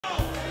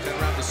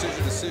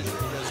decision.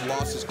 His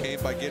losses came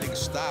by getting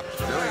stopped.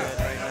 Very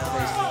right now,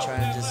 basically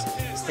trying to just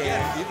stay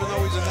there. Even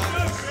though he's a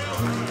nine.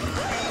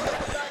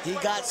 He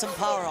got some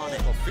power on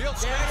it. Well,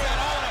 Fields got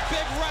a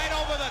big right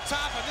over the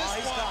top of this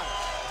he's one. gone.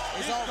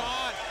 He's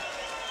gone.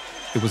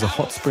 It was a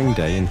hot spring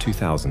day in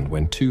 2000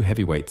 when two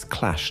heavyweights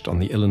clashed on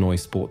the Illinois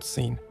sports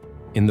scene.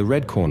 In the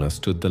red corner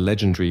stood the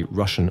legendary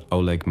Russian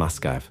Oleg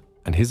Maskaev,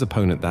 and his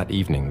opponent that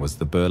evening was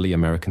the burly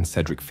American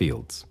Cedric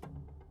Fields.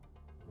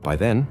 By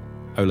then,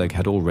 Oleg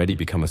had already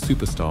become a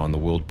superstar on the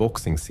world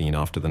boxing scene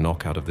after the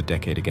knockout of the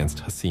decade against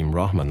Hasim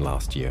Rahman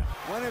last year.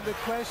 One of the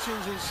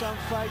questions in some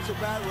fights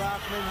about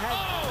Rahman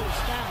has been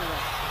stamina.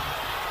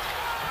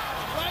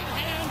 Right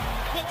hand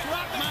puts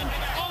Rahman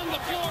on the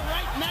floor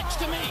right next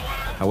to me.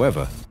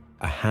 However,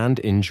 a hand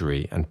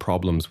injury and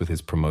problems with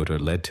his promoter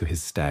led to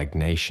his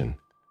stagnation.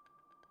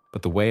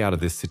 But the way out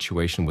of this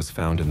situation was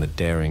found in the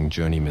daring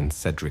journeyman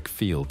Cedric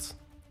Fields,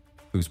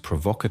 whose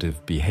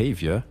provocative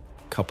behavior,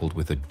 coupled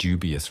with a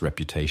dubious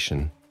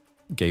reputation,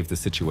 gave the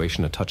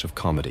situation a touch of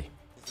comedy.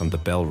 And the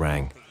bell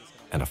rang,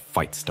 and a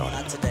fight started.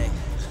 Not today.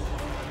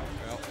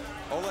 Well,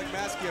 Oleg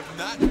Maskaev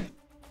not.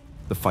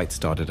 The fight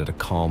started at a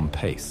calm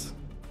pace.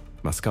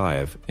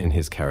 Maskaev, in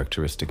his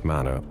characteristic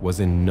manner, was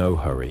in no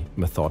hurry,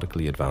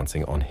 methodically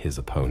advancing on his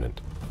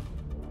opponent.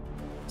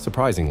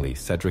 Surprisingly,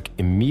 Cedric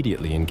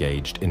immediately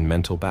engaged in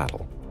mental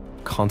battle,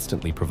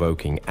 constantly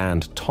provoking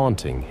and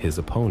taunting his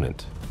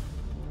opponent.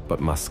 But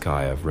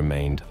Maskaev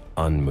remained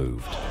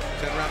unmoved.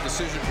 10-round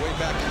decision way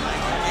back in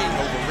 98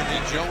 over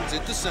Whitney Jones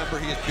in December.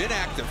 He has been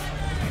active.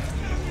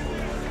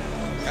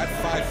 Got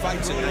 5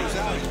 fights and knows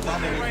out. He's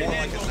probably more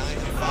like a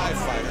 9-5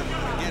 fighter.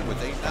 Again,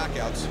 with 8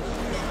 knockouts,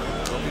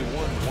 only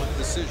one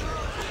decision.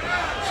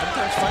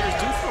 Sometimes fighters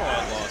do throw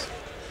out loss.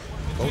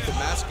 Both of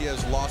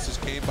Maskaev's losses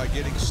came by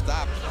getting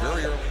stopped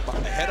very early.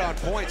 Head-on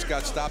points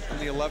got stopped in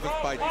the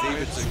 11th by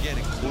Davids again,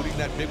 including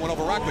that big one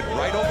over Rockman,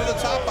 right over the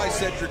top by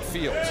Cedric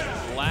Fields.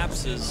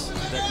 Lapses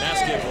that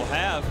Maskaev will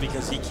have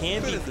because he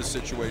can be in this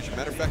situation.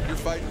 Matter of fact, you're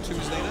fighting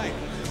Tuesday night.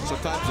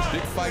 Sometimes a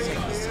big fight.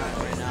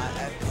 Right now,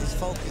 his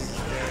focus is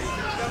very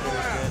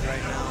good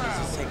right now. He's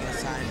just taking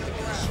his time.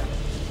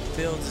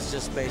 Fields is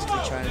just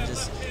basically trying to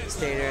just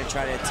stay there and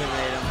try to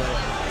intimidate him, but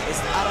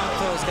I don't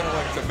feel it's going to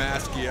work. The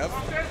Maskaev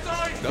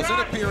doesn't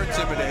appear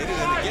intimidated,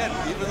 and again,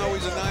 even though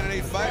he's a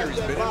 9-8 fighter, he's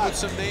been in with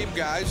some name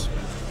guys.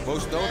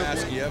 Most notably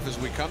Maskaev. As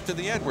we come to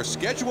the end, we're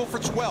scheduled for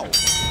 12.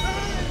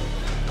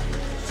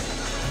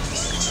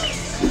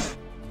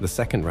 The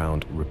second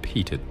round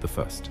repeated the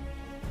first.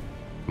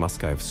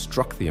 Maskaev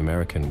struck the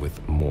American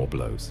with more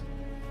blows.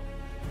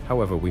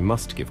 However, we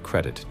must give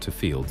credit to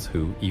Fields,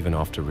 who, even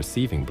after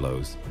receiving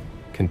blows,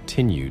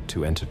 continued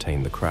to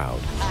entertain the crowd.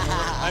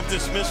 I'm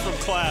dismissed from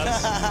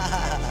class.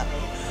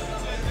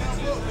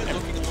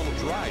 Looking a little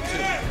dry,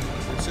 too,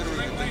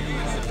 considering the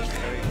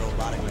very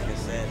robotic, like I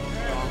said.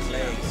 Long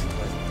legs,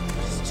 but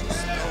it's too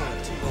slow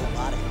and too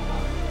robotic.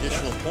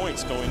 Additional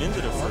points going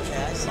into the first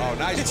round. Oh,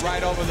 nice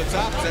right over the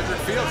top. Cedric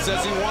Fields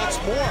says he wants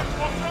more.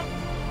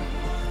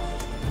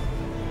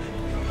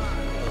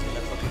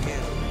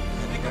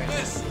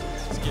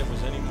 If Skip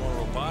was any more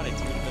robotic,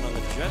 he would have been on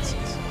the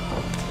Jetsons.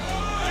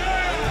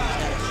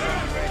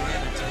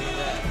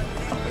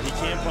 But he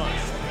can't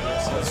punch.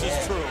 This is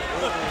true.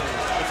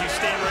 If you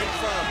stand right in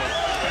front of him.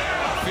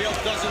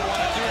 Fields doesn't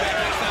want to do that.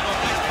 Next time, a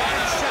nice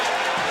body shot.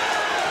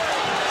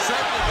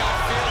 Certainly got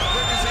Fields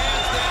bring his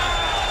hands down.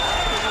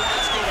 He's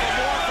asking for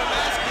more from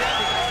Maskaev.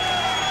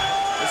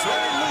 There's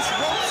very loose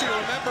ropes here,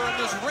 remember, in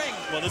this ring.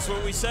 Well, this is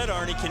what we said,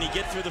 Arnie. Can he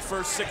get through the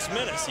first 6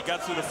 minutes? He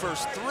got through the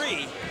first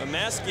 3. But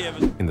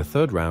Maskaev... In the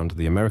third round,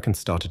 the American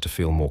started to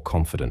feel more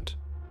confident.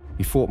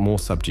 He fought more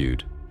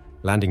subdued,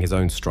 landing his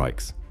own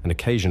strikes and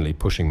occasionally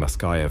pushing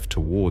Maskaev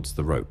towards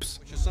the ropes.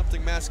 Which is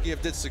something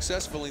Maskaev did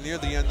successfully near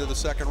the end of the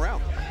second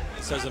round.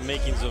 This has the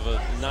makings of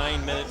a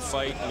 9-minute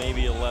fight,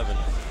 maybe 11.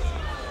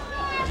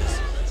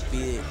 Just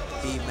be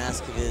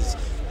Maskaev's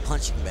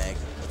punching bag.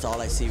 That's all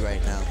I see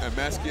right now. And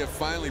Maskaev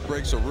finally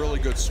breaks a really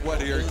good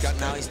sweat here.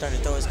 Now he's starting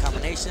to throw his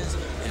combinations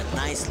and a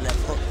nice left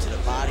hook to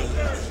the body.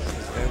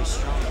 He's very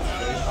strong,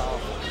 very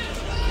powerful.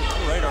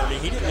 Right, Arnie.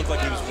 He didn't look like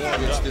he was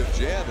warmed up. Stiff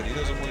jab, and he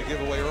doesn't want to give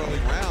away early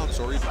rounds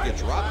or even get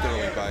dropped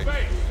early by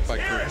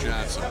Kurt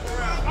Johnson.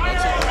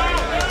 That's something we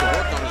have to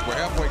work on as we're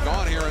halfway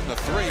gone here in the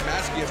 3.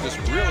 Maskaev just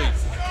really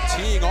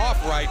teeing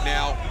off right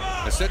now.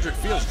 And Cedric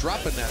Fields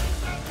dropping that.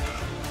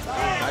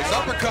 Nice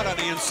uppercut on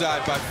the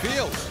inside by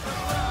Fields.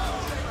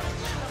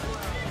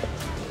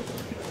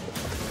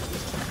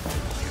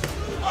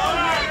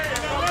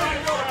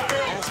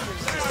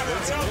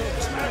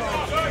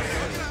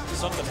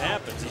 Something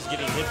happens. He's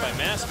getting hit by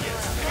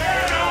Maskaev.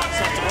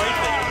 Something right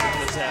there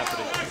that's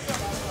happening.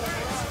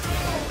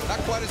 Not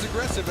quite as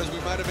aggressive as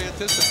we might have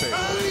anticipated.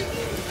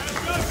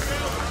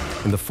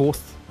 In the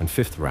fourth and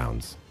fifth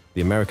rounds,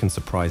 the American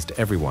surprised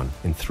everyone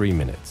in 3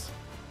 minutes.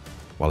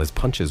 While his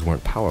punches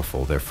weren't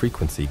powerful, their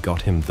frequency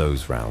got him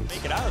those rounds.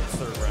 Make it out of the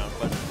third round,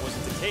 but it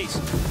wasn't the case.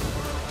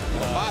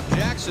 Bob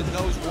Jackson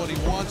knows what he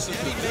wants him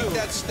to make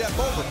that step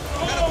over.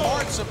 Kind of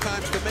hard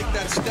sometimes to make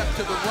that step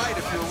to the right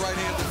if you're a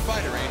right-handed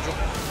fighter, Angel.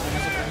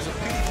 He's a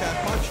piggyback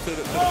punch.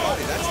 the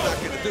body. That's not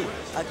going to do it.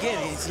 Again,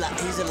 he's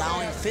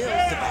allowing Fields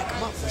to back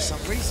him up for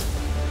some reason.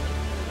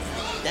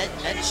 That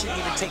shouldn't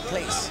even take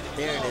place.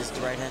 There it is,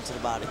 the right hand to the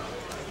body.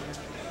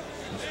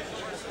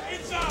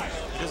 He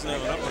doesn't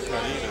have an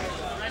uppercut either.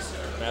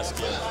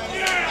 Maskaev.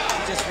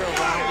 He's just real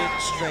rounded,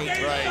 straight,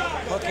 right.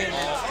 hooking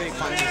and straight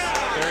punches.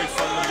 Very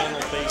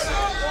fundamental, basic.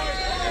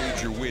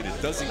 Major win.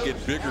 It doesn't get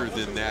bigger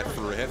than that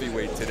for a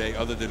heavyweight today,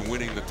 other than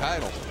winning the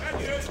title.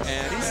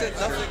 And he said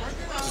nothing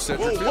to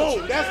Cedric Fields.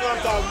 Whoa, that's what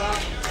I'm talking about.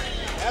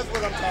 That's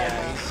what I'm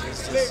talking about.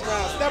 Stick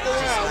around, step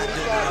around when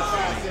you start to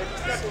fight.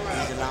 Step around.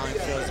 He's allowing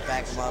Fields to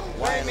back him up.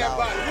 Why Bang that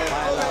body.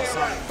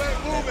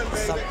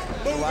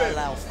 Why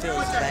allow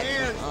Fields to back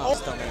him up?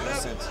 Still make no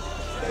sense.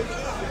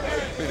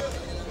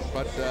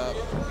 But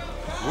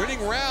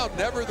winning round,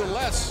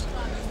 nevertheless,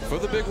 for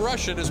the big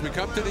Russian as we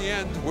come to the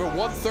end. We're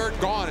 1/3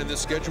 gone in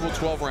this scheduled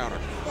 12-rounder.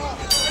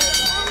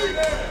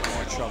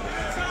 More trouble.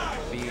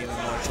 Be even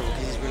more trouble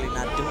because he's really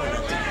not doing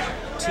nothing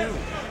too.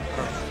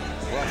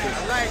 I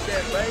like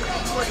that, baby.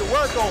 You want to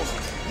work on it.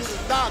 You was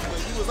doctor.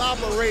 You was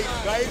operating,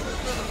 baby.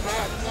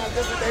 Not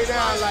just lay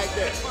down like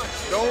that.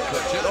 Don't.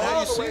 Jen, how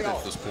do you see it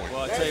at this point?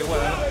 Well, I tell you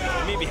what,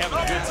 he may be having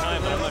a good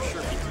time, but I'm not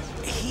sure if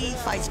he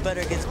fights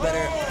better against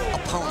better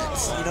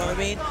opponents. You know what I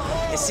mean?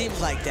 It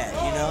seems like that.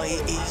 You know, he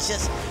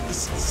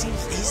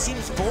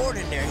seems bored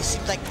in there. He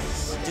seems like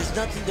there's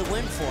nothing to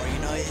win for. You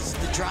know,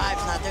 the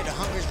drive's not there, the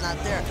hunger's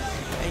not there,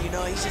 and you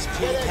know he's just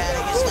patting.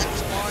 It's like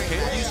sparring.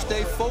 Can you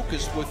stay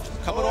focused with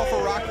coming off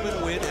a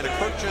Rockman win and a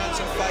Kirk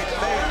Johnson fight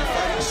today, and you're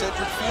fighting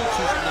Cedric Fields,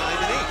 who's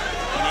 9-8?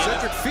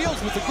 Cedric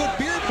Fields with a good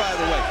beard, by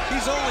the way.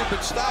 He's only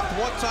been stopped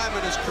one time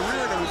in his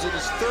career, and it was in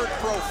his 3rd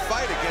pro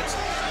fight against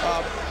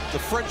the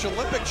French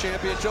Olympic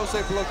champion,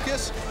 Jose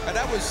Blokis, and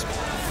that was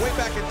way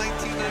back in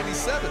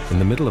 1997. In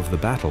the middle of the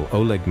battle,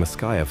 Oleg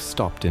Maskaev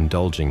stopped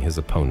indulging his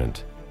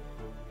opponent.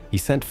 He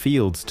sent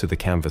Fields to the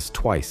canvas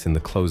twice in the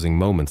closing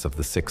moments of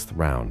the 6th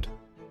round.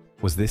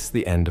 Was this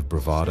the end of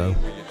bravado? You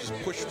just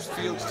push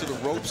Fields to the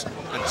ropes and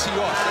tee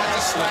off.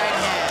 That's a right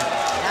hand.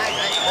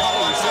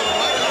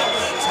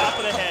 top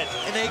of the head.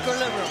 In the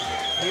equilibrium.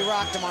 He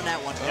rocked him on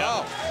that one.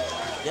 Oh.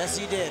 Yes,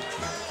 he did.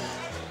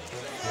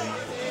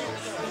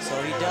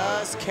 So he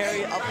does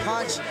carry a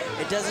punch.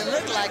 It doesn't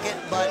look like it,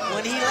 but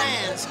when he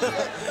lands,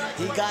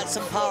 he got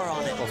some power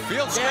on it. Well,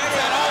 Fields got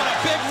that on a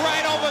big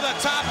right over the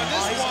top of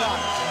this he's one.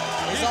 Gone.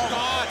 He's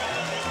gone.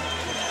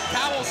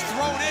 Towel's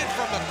thrown in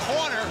from the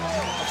corner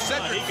of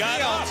Cedric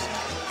Fields.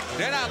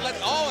 They're not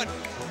letting Owen.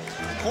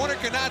 Corner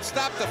cannot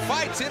stop the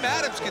fight. Tim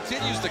Adams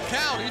continues to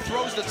count. He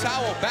throws the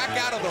towel back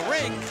out of the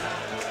ring.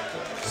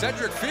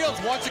 Cedric Fields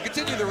wants to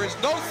continue. There is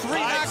no 3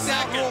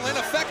 knockdown rule in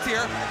effect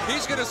here.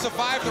 He's going to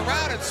survive the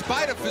round in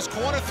spite of his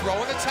corner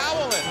throwing the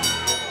towel in.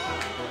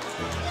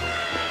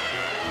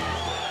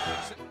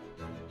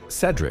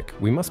 Cedric,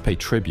 we must pay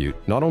tribute,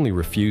 not only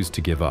refused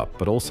to give up,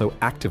 but also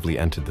actively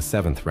entered the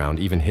 7th round,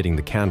 even hitting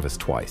the canvas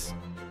twice.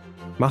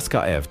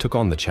 Maskaev took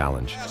on the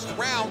challenge. Last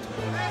round,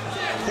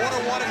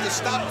 corner wanted to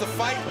stop the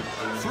fight,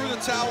 threw the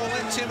towel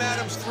in. Tim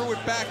Adams threw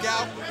it back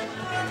out,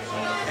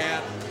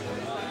 and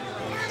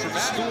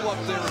stool up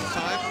there in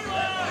time.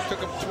 Took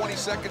him 20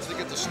 seconds to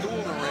get the stool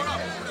in the ring.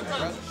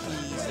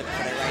 He's the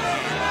right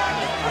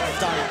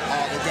hand. Done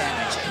all the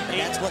damage. And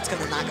that's what's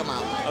going to knock him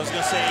out. I was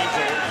going to say,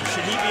 Angel,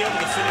 should he be able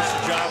to finish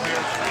the job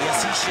here?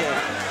 Yes, he should.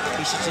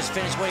 He should just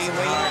finish where he's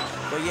at.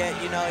 But yet,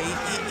 you know,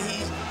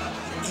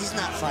 he's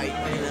not fighting.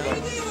 You know,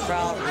 the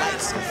crowd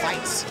likes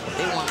fights.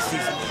 They want to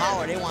see some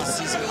power. They want to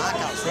see some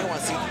knockouts. They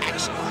want to see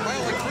action. My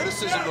only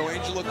criticism, though,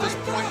 Angel, at this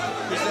point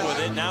is that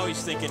with it. Now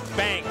he's thinking,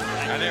 bang.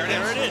 And there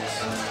it is.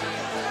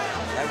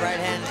 That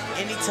right hand,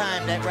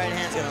 anytime that right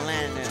hand's going to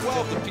land there.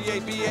 12, the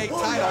PABA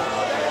title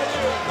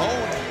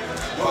owned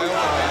by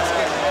Oleg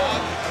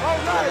Maskaev.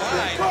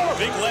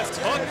 Big left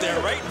hook there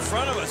right in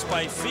front of us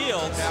by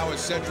Fields. Now is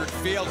Cedric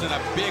Fields and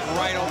a big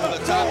right over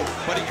the top,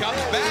 but he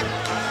comes back.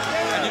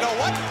 And you know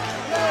what?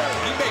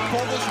 He may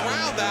pull this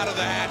round out of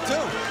the hat,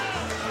 too.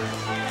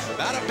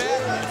 Not a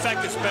bad. In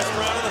fact, it's best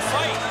round of the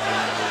fight.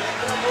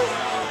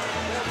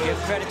 Give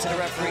credit to the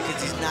referee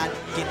because he's not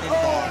getting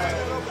involved,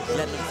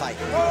 letting him fight.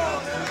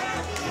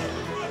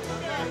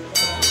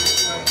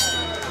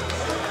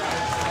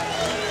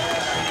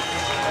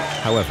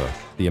 However,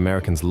 the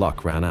American's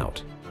luck ran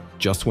out.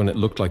 Just when it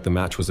looked like the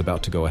match was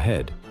about to go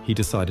ahead, he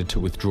decided to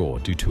withdraw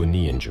due to a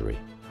knee injury.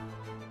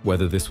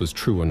 Whether this was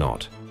true or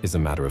not is a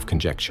matter of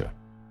conjecture.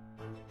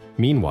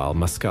 Meanwhile,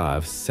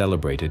 Maskaev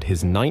celebrated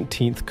his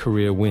 19th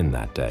career win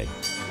that day.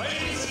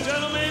 Ladies and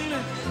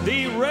gentlemen,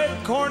 the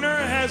red corner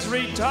has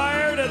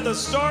retired at the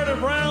start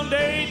of round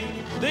 8.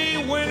 The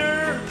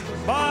winner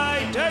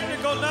by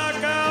technical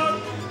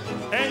knockout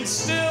and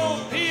still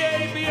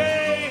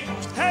PABA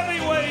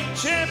heavyweight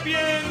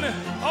champion,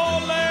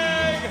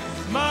 Oleg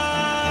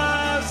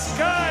Maskaev.